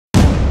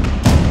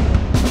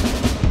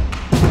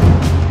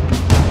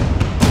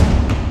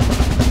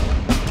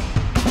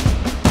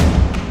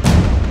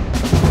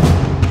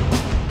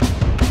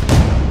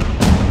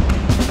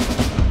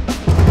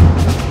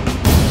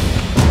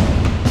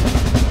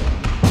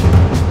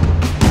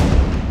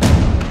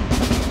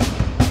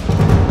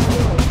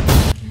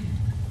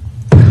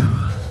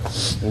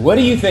What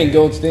do you think,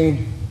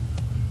 Goldstein?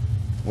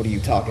 What are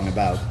you talking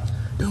about?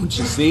 Don't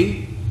you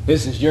see?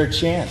 This is your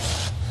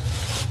chance.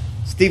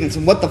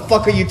 Stevenson, what the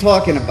fuck are you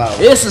talking about?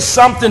 This is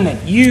something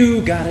that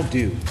you gotta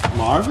do.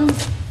 Marvin?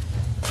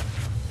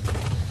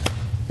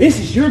 This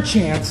is your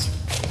chance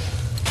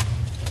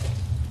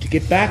to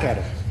get back at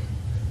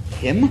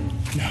him. Him?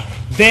 No,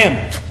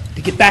 them.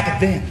 To get back at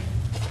them.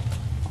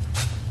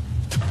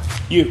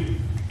 You,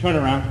 turn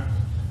around.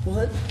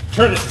 What?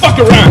 Turn the fuck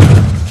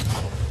around!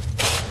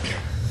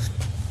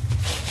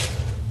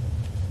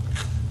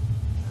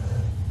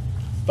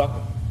 Fuck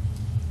him.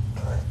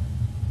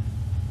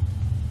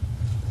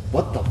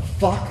 What the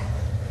fuck?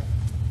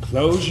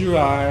 Close your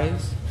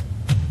eyes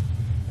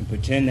and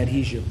pretend that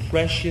he's your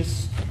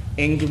precious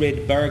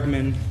Ingrid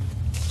Bergman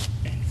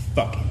and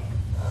fuck him.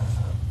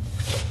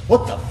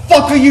 What the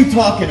fuck are you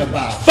talking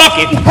about? Fuck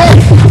it!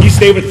 Hey! You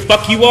stay where the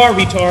fuck you are,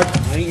 retard.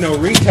 I ain't no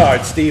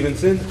retard,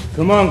 Stevenson.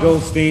 Come on,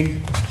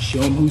 Goldstein.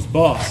 Show him who's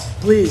boss.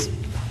 Please,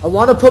 I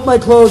want to put my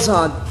clothes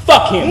on.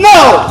 Fuck him!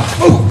 No!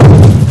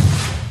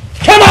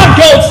 Come on,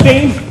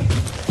 Goldstein!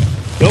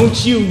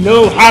 Don't you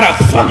know how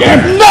to fuck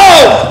him?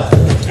 No!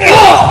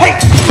 Hey!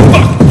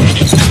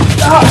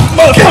 Fuck!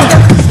 Motherfucker!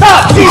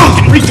 Stop!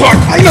 Stevenson, retard!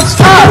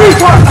 Stop!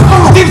 Retard!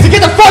 Stevenson,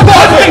 get the fuck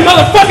off me!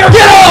 Motherfucker!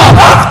 Get off!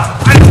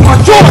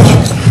 George!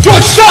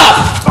 George, stop!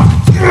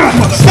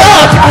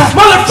 Stop!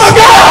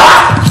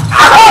 Motherfucker!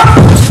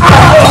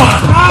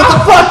 What the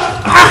fuck?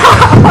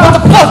 What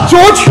the fuck,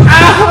 George?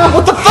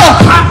 What the fuck?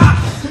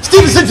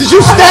 Stevenson, did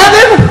you stab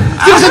him?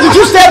 Stevenson, did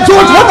you stab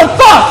George? What the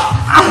fuck?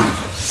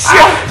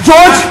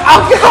 George!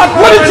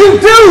 What did you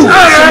do?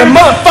 The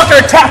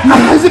motherfucker attacked me!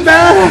 Is it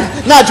bad?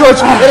 Nah, George,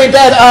 it ain't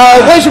bad.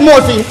 Where's your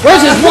morphine?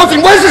 Where's his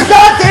morphine? Where's his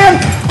goddamn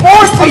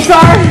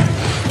morphine?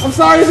 I'm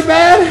sorry, is it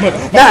bad?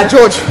 Nah,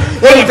 George,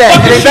 it ain't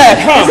bad. It ain't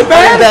bad. Is it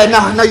bad? It ain't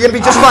bad. No, you're gonna be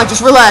just fine.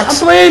 Just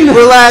relax. I'm bleeding.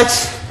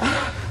 Relax.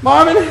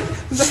 Marvin,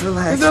 Just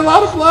relax. is there a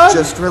lot of blood?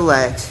 Just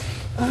relax.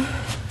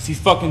 Is he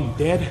fucking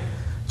dead?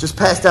 Just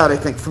passed out, I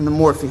think, from the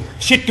morphine.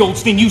 Shit,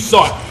 Goldstein, you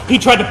saw it. He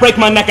tried to break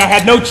my neck. I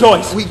had no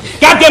choice.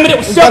 God damn it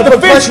was We gotta put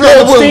self-defense, pressure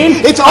on the wound.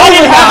 Goldstein. It's I over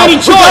didn't have now. any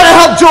We choice. gotta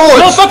help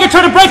George. Motherfucker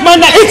tried to break my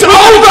neck. It's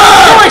over!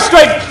 Story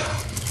straight.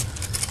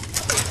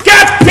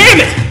 God damn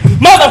it!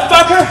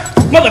 Motherfucker!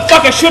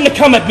 Motherfucker shouldn't have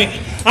come at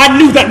me. I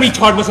knew that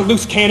retard was a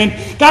loose cannon.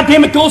 God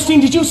damn it, Goldstein,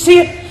 did you see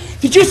it?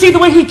 Did you see the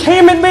way he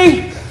came at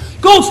me?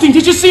 Goldstein,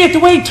 did you see it the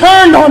way he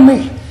turned on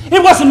me?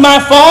 It wasn't my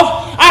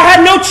fault. I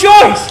had no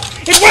choice.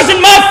 It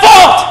wasn't my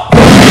fault.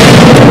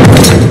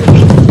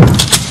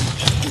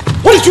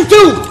 What did you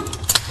do?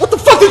 What the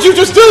fuck did you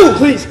just do?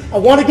 Please, I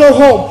want to go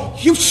home.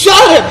 You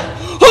shot him!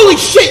 Holy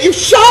shit, you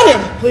shot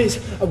him! Please,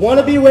 I want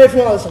to be away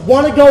from all this. I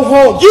want to go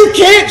home. You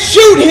can't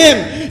shoot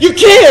him! You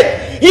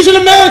can't! He's an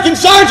American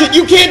sergeant!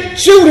 You can't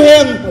shoot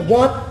him! I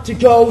want to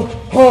go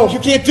home. You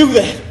can't do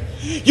that!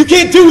 You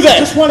can't do I that!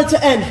 just want it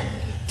to end.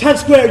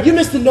 Times Square, you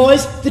missed the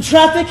noise, the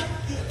traffic.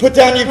 Put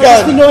down your I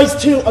missed the gun! noise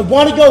too. I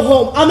want to go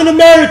home. I'm an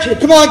American.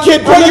 Come on,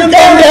 kid, put I'm your an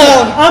gun American.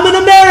 down! I'm an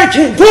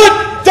American.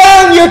 Put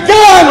down your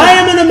gun! I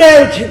am an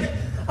American.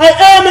 I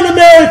am an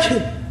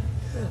American.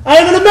 I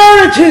am an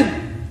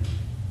American.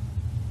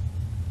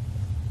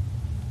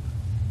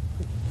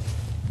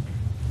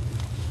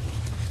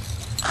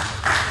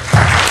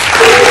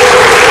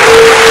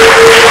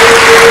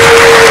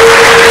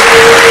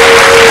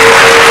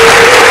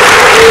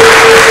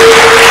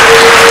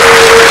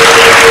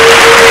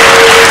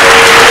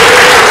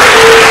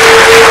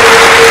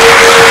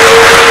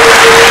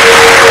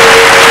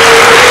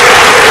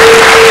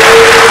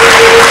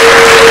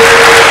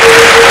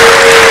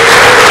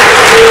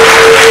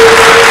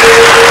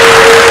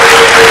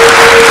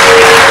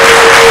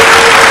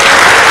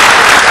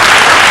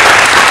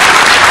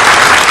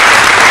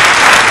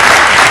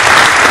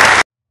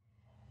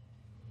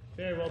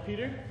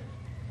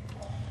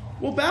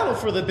 We'll battle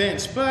for the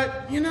bench,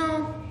 but, you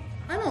know,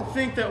 I don't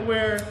think that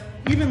we're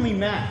evenly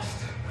matched.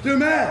 You're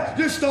mad.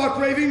 You're stark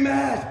raving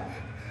mad.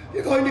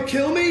 You're going to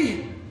kill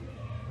me?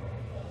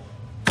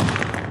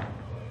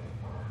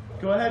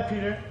 Go ahead,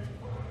 Peter.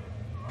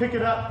 Pick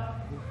it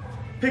up.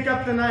 Pick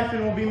up the knife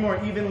and we'll be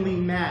more evenly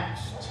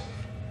matched.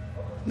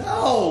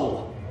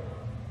 No.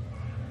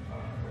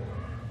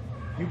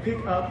 You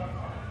pick up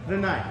the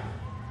knife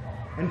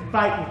and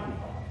fight with me.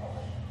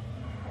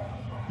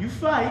 You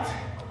fight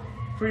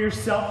for your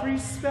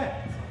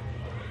self-respect.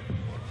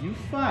 You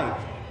fight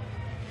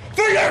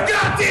For your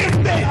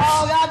goddamn bitch!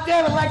 Oh,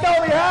 goddamn it, let go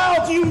of your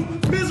house! you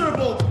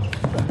miserable,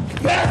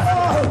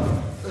 Bastard!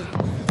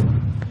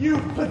 you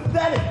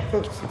pathetic.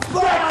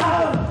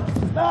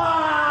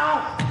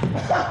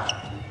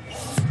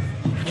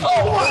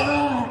 Oh, what?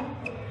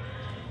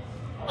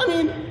 I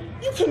mean,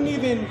 you couldn't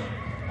even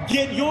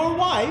get your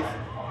wife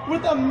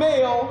with a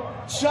male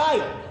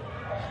child.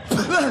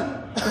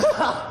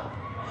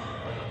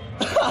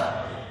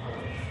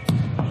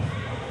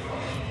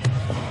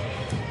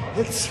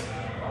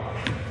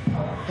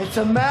 It's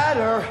a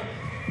matter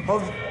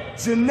of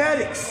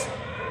genetics,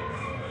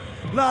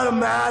 not a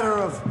matter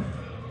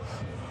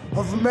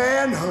of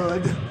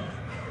manhood.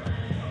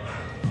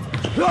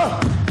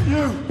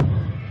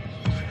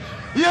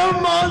 You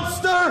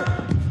monster!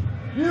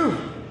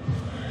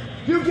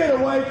 You get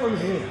away from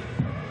here.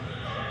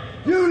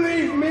 You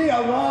leave me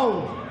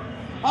alone.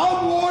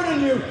 I'm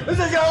warning you. This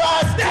is your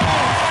last day.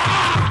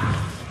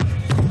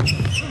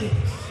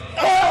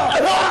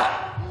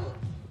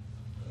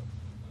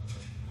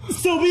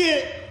 So be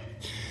it.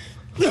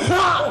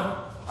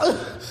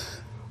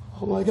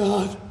 Oh my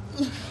God.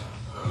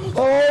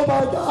 Oh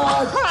my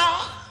God.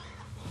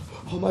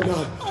 Oh my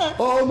God.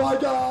 Oh my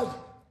God.